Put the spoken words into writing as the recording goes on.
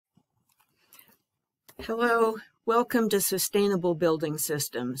Hello, welcome to Sustainable Building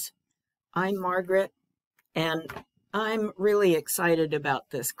Systems. I'm Margaret, and I'm really excited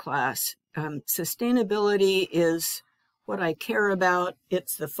about this class. Sustainability is what I care about.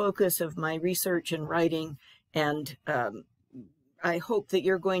 It's the focus of my research and writing, and I hope that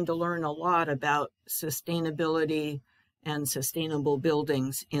you're going to learn a lot about sustainability and sustainable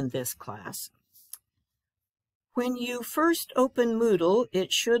buildings in this class. When you first open Moodle,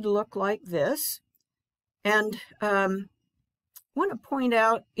 it should look like this. And I want to point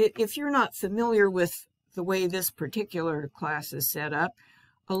out, if you're not familiar with the way this particular class is set up,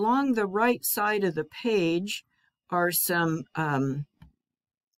 along the right side of the page are some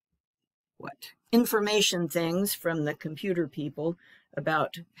information things from the computer people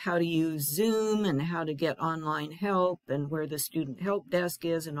about how to use Zoom and how to get online help and where the student help desk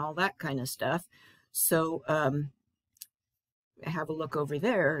is and all that kind of stuff. So have a look over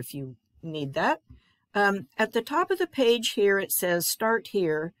there if you need that. At the top of the page here, it says start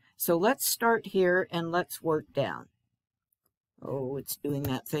here. So let's start here and let's work down. Oh, it's doing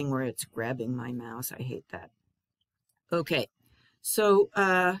that thing where it's grabbing my mouse. I hate that. Okay, so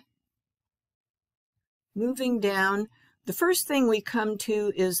moving down, the first thing we come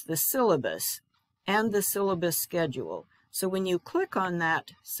to is the syllabus and the syllabus schedule. So when you click on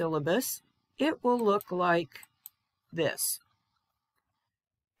that syllabus, it will look like this.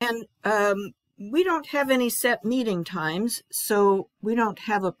 And we don't have any set meeting times, so we don't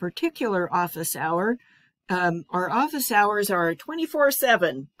have a particular office hour. Our office hours are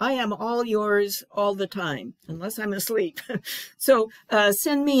 24/7. I am all yours all the time, unless I'm asleep. So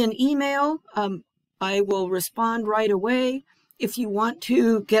send me an email. I will respond right away. If you want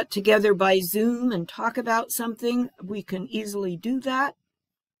to get together by Zoom and talk about something, we can easily do that.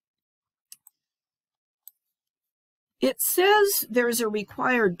 It says there's a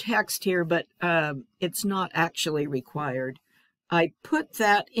required text here, but it's not actually required. I put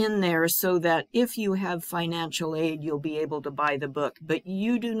that in there so that if you have financial aid, you'll be able to buy the book, but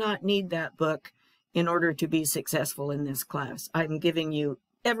you do not need that book in order to be successful in this class. I'm giving you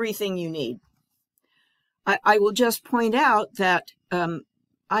everything you need. I will just point out that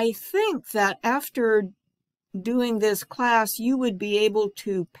I think that after doing this class, you would be able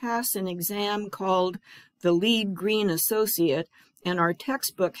to pass an exam called the Lead Green Associate, and our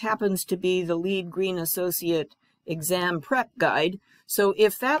textbook happens to be the Lead Green Associate Exam Prep Guide. So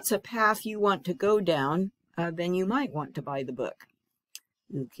if that's a path you want to go down, then you might want to buy the book.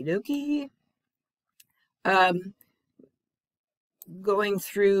 Okie dokie. Going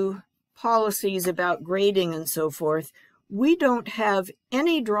through policies about grading and so forth, we don't have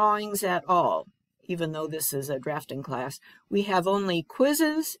any drawings at all, even though this is a drafting class. We have only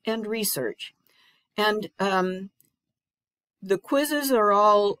quizzes and research. And the quizzes are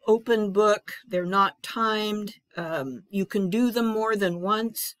all open book. They're not timed. You can do them more than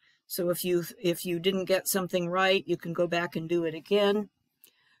once. So if you didn't get something right, you can go back and do it again.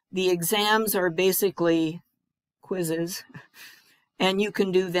 The exams are basically quizzes, and you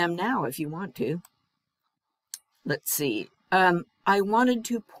can do them now if you want to. Let's see. I wanted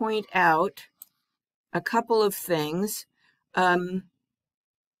to point out a couple of things.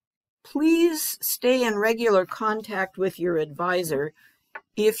 Please stay in regular contact with your advisor.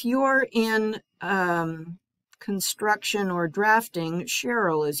 If you're in construction or drafting,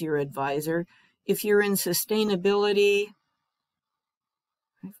 Cheryl is your advisor. If you're in sustainability,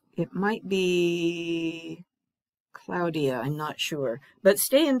 it might be Claudia, I'm not sure. But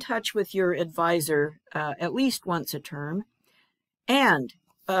stay in touch with your advisor at least once a term. And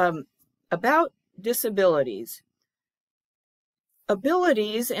about disabilities.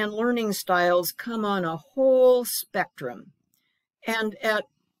 Abilities and learning styles come on a whole spectrum. And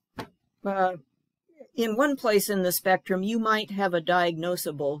in one place in the spectrum, you might have a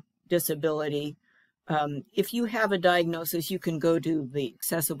diagnosable disability. If you have a diagnosis, you can go to the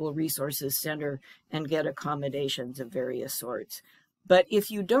Accessible Resources Center and get accommodations of various sorts. But if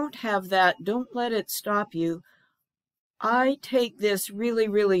you don't have that, don't let it stop you. I take this really,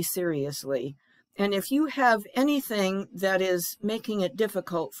 really seriously. And if you have anything that is making it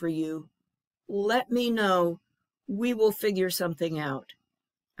difficult for you, let me know. We will figure something out.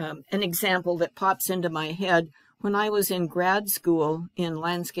 An example that pops into my head, when I was in grad school in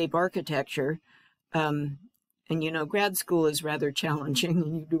landscape architecture, and you know, grad school is rather challenging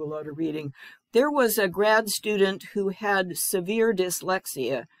and you do a lot of reading. There was a grad student who had severe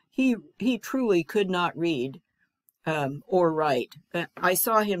dyslexia. He truly could not read. Or write. I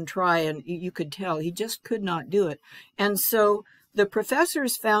saw him try, and you could tell he just could not do it. And so the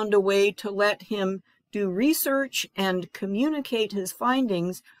professors found a way to let him do research and communicate his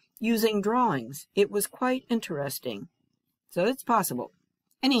findings using drawings. It was quite interesting. So it's possible.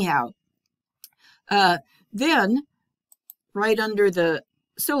 Anyhow, then right under the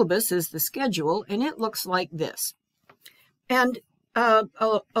syllabus is the schedule, and it looks like this. And a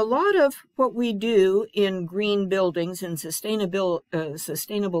lot of what we do in green buildings and sustainable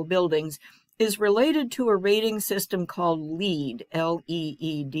buildings is related to a rating system called LEED,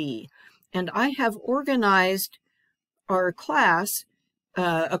 L-E-E-D. And I have organized our class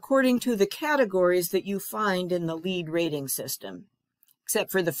according to the categories that you find in the LEED rating system. Except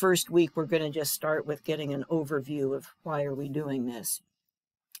for the first week, we're going to just start with getting an overview of why are we doing this.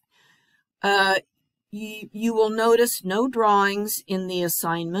 You will notice no drawings in the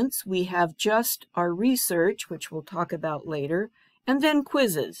assignments. We have just our research, which we'll talk about later, and then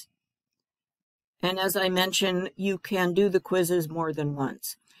quizzes. And as I mentioned, you can do the quizzes more than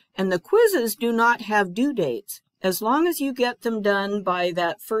once. And the quizzes do not have due dates. As long as you get them done by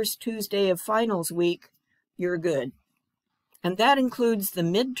that first Tuesday of finals week, you're good. And that includes the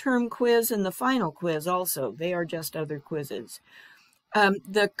midterm quiz and the final quiz also. They are just other quizzes.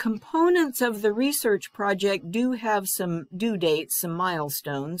 The components of the research project do have some due dates, some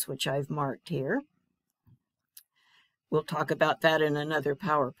milestones, which I've marked here. We'll talk about that in another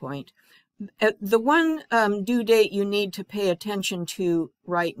PowerPoint. The one due date you need to pay attention to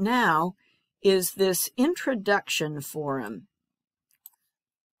right now is this introduction forum,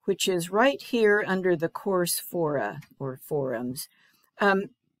 which is right here under the course fora or forums.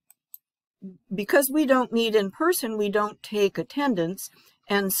 Because we don't meet in person, we don't take attendance,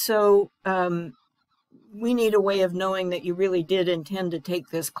 and so we need a way of knowing that you really did intend to take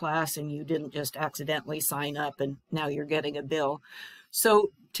this class and you didn't just accidentally sign up and now you're getting a bill.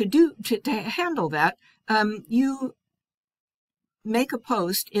 So to handle that, you make a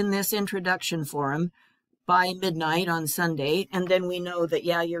post in this introduction forum by midnight on Sunday, and then we know that,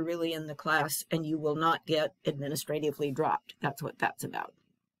 yeah, you're really in the class and you will not get administratively dropped. That's what that's about.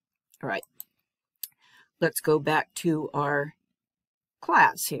 All right, let's go back to our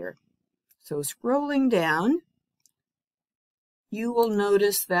class here. So scrolling down, you will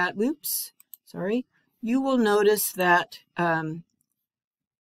notice that, you will notice that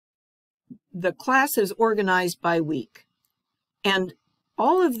the class is organized by week. And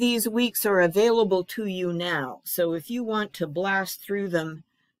all of these weeks are available to you now. So if you want to blast through them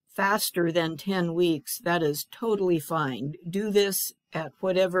faster than 10 weeks, that is totally fine. Do this at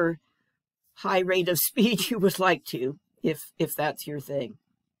whatever high rate of speed you would like to, if that's your thing.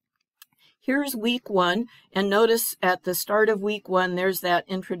 Here's week 1, and notice at the start of week 1, there's that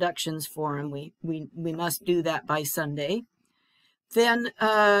introductions forum. We must do that by Sunday. Then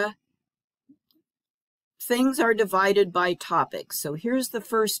things are divided by topics. So here's the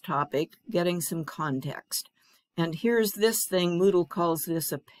first topic, getting some context. And here's this thing, Moodle calls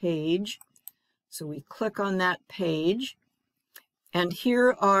this a page. So we click on that page. And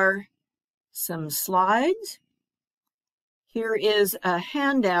here are some slides. Here is a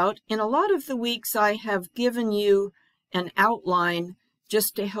handout. In a lot of the weeks, I have given you an outline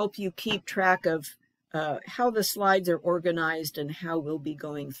just to help you keep track of how the slides are organized and how we'll be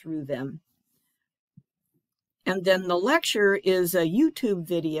going through them. And then the lecture is a YouTube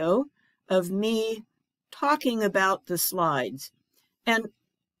video of me talking about the slides. And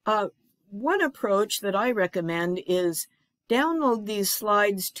one approach that I recommend is download these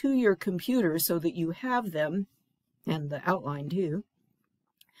slides to your computer so that you have them, and the outline too.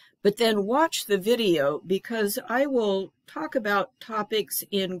 But then watch the video, because I will talk about topics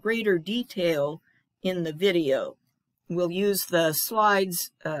in greater detail in the video. We'll use the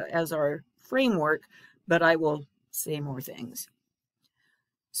slides as our framework, but I will say more things.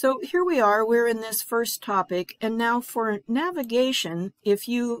 So here we are, we're in this first topic, and now for navigation, if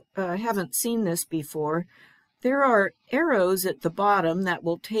you haven't seen this before, there are arrows at the bottom that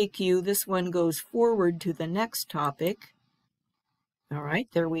will take you, this one goes forward to the next topic. All right,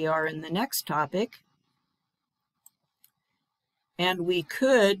 there we are in the next topic. And we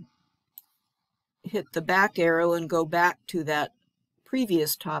could hit the back arrow and go back to that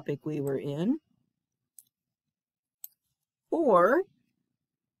previous topic we were in. Or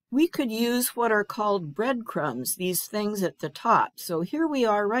we could use what are called breadcrumbs, these things at the top. So here we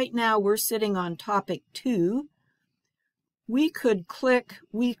are right now, we're sitting on topic 2. We could click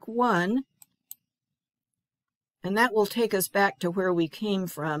week 1, and that will take us back to where we came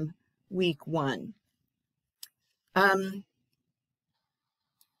from, week 1.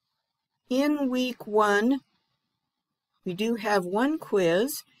 In week 1, we do have one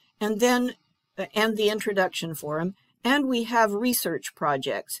quiz, and then and the introduction forum, and we have research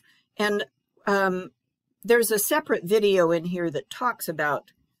projects. And there's a separate video in here that talks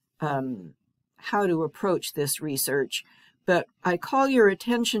about how to approach this research. But I call your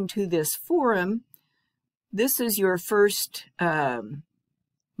attention to this forum. This is your first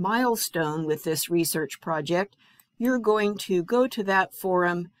milestone with this research project. You're going to go to that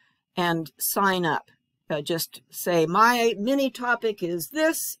forum and sign up. Just say, my mini topic is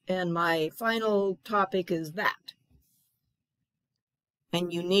this, and my final topic is that.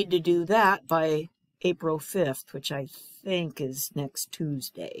 And you need to do that by April 5th, which I think is next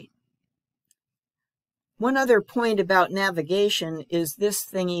Tuesday. One other point about navigation is this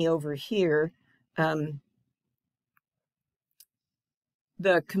thingy over here. The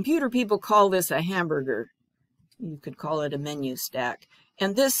computer people call this a hamburger. You could call it a menu stack.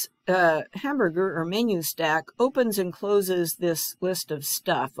 And this hamburger or menu stack opens and closes this list of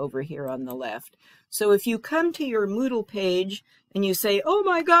stuff over here on the left. So if you come to your Moodle page and you say, oh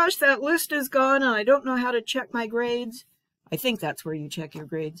my gosh, that list is gone and I don't know how to check my grades, I think that's where you check your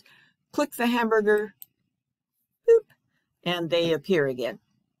grades, click the hamburger, boop, and they appear again.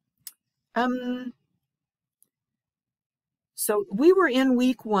 So we were in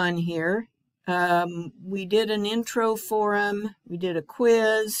week 1 here. We did an intro forum, we did a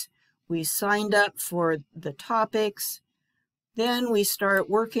quiz, we signed up for the topics, then we start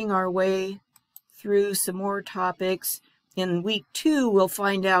working our way through some more topics. In week 2, we'll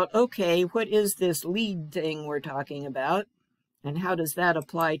find out, okay, what is this LEED thing we're talking about, and how does that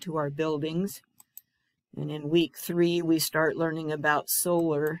apply to our buildings? And in week 3, we start learning about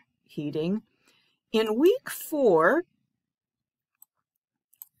solar heating. In week 4,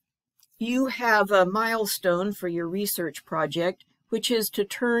 you have a milestone for your research project, which is to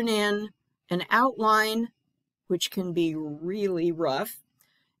turn in an outline, which can be really rough,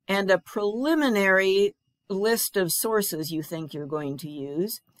 and a preliminary list of sources you think you're going to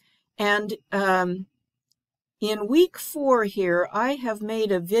use. And in week 4 here, I have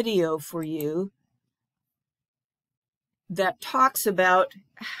made a video for you that talks about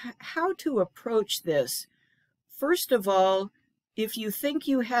how to approach this. First of all, if you think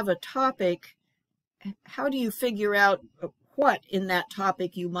you have a topic, how do you figure out what in that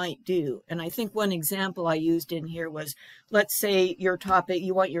topic you might do? And I think one example I used in here was, let's say your topic,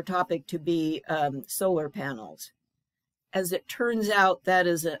 you want your topic to be solar panels. As it turns out, that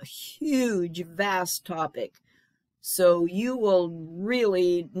is a huge, vast topic. So you will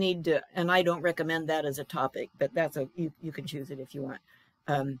really need to, and I don't recommend that as a topic, but that's you can choose it if you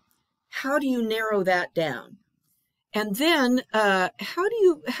want. How do you narrow that down? And then how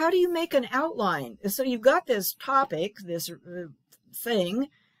do you make an outline? So you've got this topic, this thing.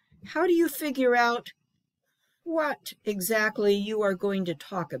 How do you figure out what exactly you are going to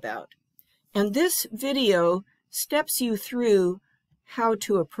talk about? And this video steps you through how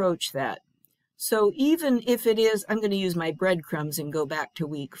to approach that. So even if it is, I'm going to use my breadcrumbs and go back to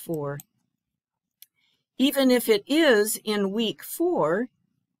week 4. Even if it is in week 4,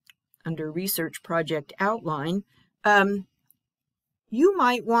 under Research Project Outline, you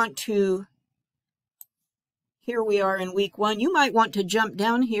might want to, here we are in week 1, you might want to jump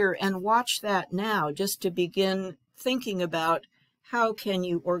down here and watch that now just to begin thinking about how can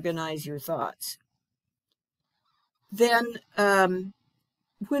you organize your thoughts. Then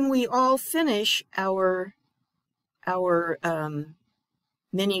when we all finish our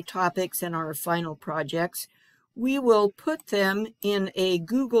mini topics and our final projects, we will put them in a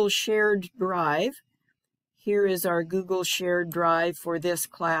Google shared drive. Here is our Google shared drive for this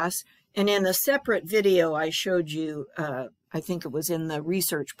class. And in a separate video I showed you, I think it was in the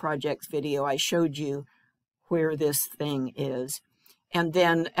research projects video, I showed you where this thing is. And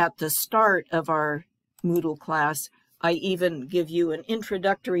then at the start of our Moodle class, I even give you an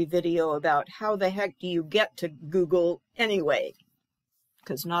introductory video about how the heck do you get to Google anyway,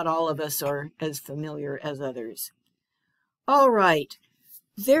 because not all of us are as familiar as others. All right,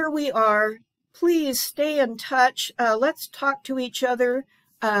 there we are. Please stay in touch. Let's talk to each other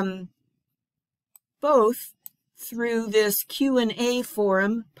both through this Q&A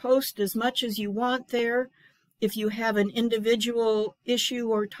forum. Post as much as you want there. If you have an individual issue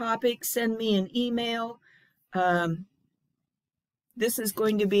or topic, send me an email. This is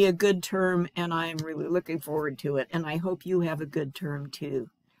going to be a good term, and I'm really looking forward to it. And I hope you have a good term too.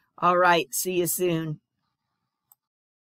 All right, see you soon.